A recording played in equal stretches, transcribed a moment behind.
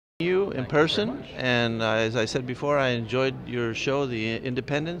You in person, and as I said before, I enjoyed your show, The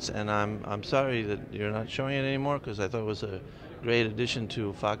Independence, and I'm sorry that you're not showing it anymore because I thought it was a great addition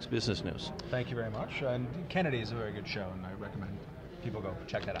to Fox Business News. Thank you very much. And Kennedy is a very good show, and I recommend people go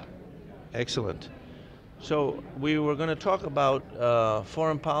check that out. Excellent. So we were going to talk about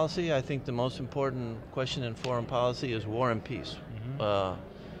foreign policy. I think the most important question in foreign policy is war and peace.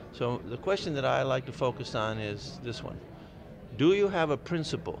 So the question that I like to focus on is this one. Do you have a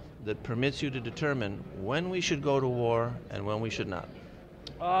principle that permits you to determine when we should go to war and when we should not?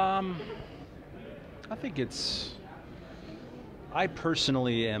 I think I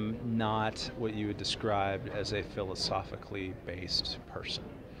personally am not what you would describe as a philosophically based person,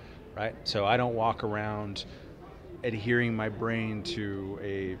 right? So I don't walk around adhering my brain to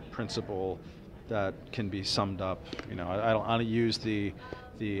a principle that can be summed up. I don't use I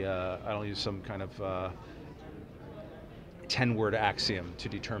don't use some kind of 10-word axiom to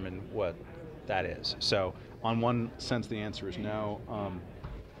determine what that is. So on one sense, the answer is no.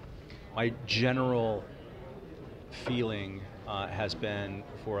 My general feeling has been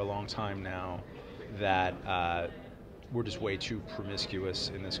for a long time now that we're just way too promiscuous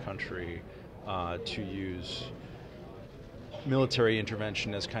in this country to use military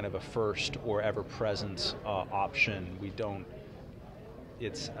intervention as kind of a first or ever-present option. We don't.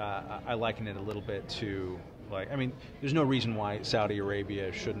 I liken it a little bit to, there's no reason why Saudi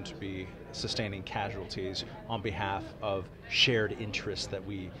Arabia shouldn't be sustaining casualties on behalf of shared interests that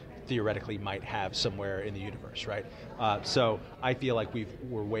we theoretically might have somewhere in the universe, right? So I feel like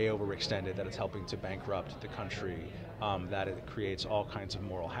we're way overextended, that it's helping to bankrupt the country, that it creates all kinds of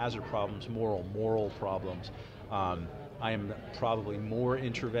moral hazard problems, moral problems. I am probably more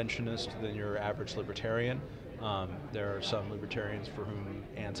interventionist than your average libertarian. There are some libertarians for whom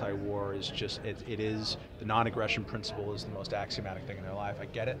anti-war is just, it is, the non-aggression principle is the most axiomatic thing in their life. I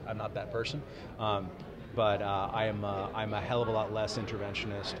get it, I'm not that person. But I'm a hell of a lot less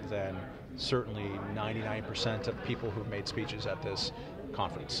interventionist than certainly 99% of people who've made speeches at this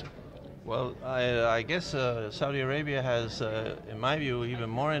conference. Well, I guess Saudi Arabia has, in my view, even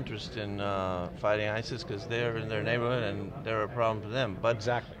more interest in fighting ISIS because they're in their neighborhood and they're a problem for them. But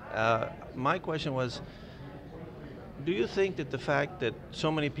exactly. My question was, do you think that the fact that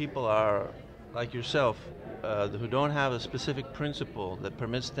so many people are, like yourself, who don't have a specific principle that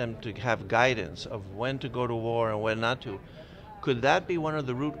permits them to have guidance of when to go to war and when not to, could that be one of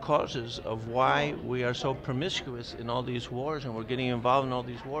the root causes of why we are so promiscuous in all these wars and we're getting involved in all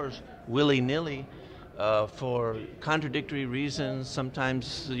these wars willy-nilly for contradictory reasons?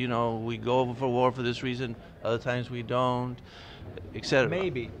 Sometimes, we go for war for this reason, other times we don't, etc.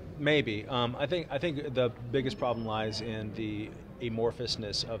 Maybe. I think the biggest problem lies in the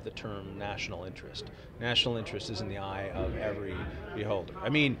amorphousness of the term national interest. National interest is in the eye of every beholder.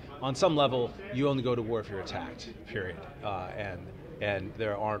 On some level, you only go to war if you're attacked, period. And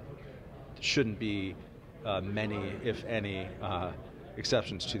there shouldn't be many, if any,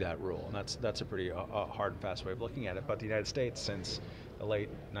 exceptions to that rule. And that's a pretty hard and fast way of looking at it. But the United States, since the late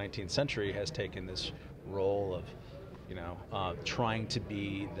 19th century, has taken this role of trying to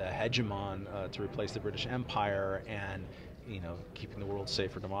be the hegemon to replace the British Empire and, keeping the world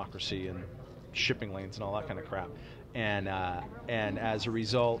safe for democracy and shipping lanes and all that kind of crap. And as a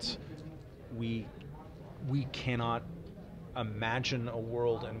result, we cannot imagine a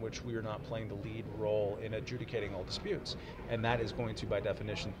world in which we are not playing the lead role in adjudicating all disputes. And that is going to, by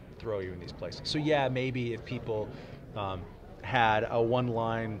definition, throw you in these places. So yeah, maybe if people had a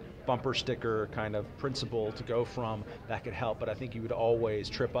one-line bumper sticker kind of principle to go from, that could help, but I think you would always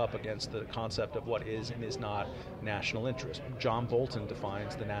trip up against the concept of what is and is not national interest. John Bolton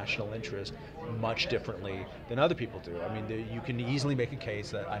defines the national interest much differently than other people do. You can easily make a case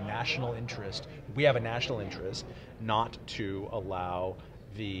that we have a national interest not to allow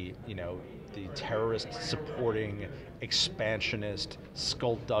the terrorist supporting expansionist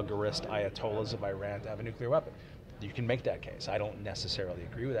skullduggerist ayatollahs of Iran to have a nuclear weapon. You can make that case. I don't necessarily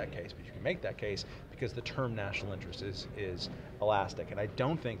agree with that case, but you can make that case because the term national interest is elastic. And I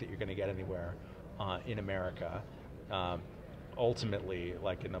don't think that you're going to get anywhere in America, ultimately,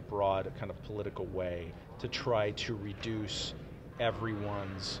 like in a broad kind of political way, to try to reduce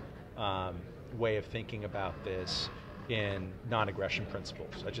everyone's way of thinking about this in non-aggression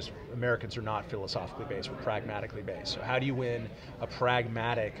principles. Americans are not philosophically based, we're pragmatically based. So how do you win a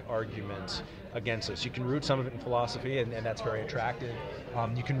pragmatic argument against this? You can root some of it in philosophy, and that's very attractive.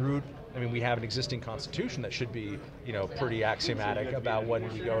 You can root, we have an existing constitution that should be, pretty axiomatic about when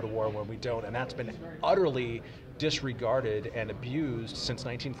we go to war and when we don't, and that's been utterly disregarded and abused since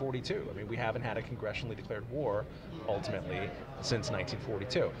 1942. We haven't had a congressionally declared war, ultimately, since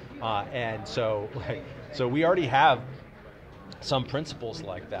 1942, and so so we already have some principles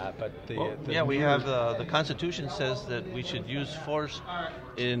like that. But we have the Constitution says that we should use force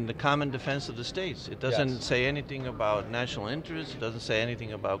in the common defense of the states. It doesn't say anything about national interest. It doesn't say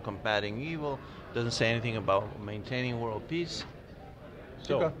anything about combating evil. It doesn't say anything about maintaining world peace.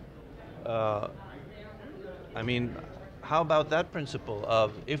 So, I mean, how about that principle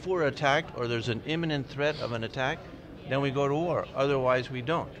of if we're attacked or there's an imminent threat of an attack, then we go to war. Otherwise, we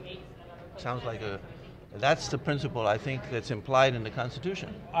don't. Sounds like that's the principle, I think, that's implied in the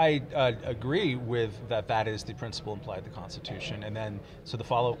Constitution. I agree with that. That is the principle implied in the Constitution. And then, so the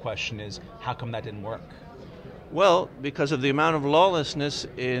follow-up question is, how come that didn't work? Well, because of the amount of lawlessness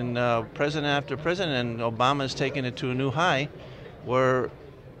in president after president, and Obama's taken it to a new high, where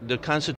the Constitution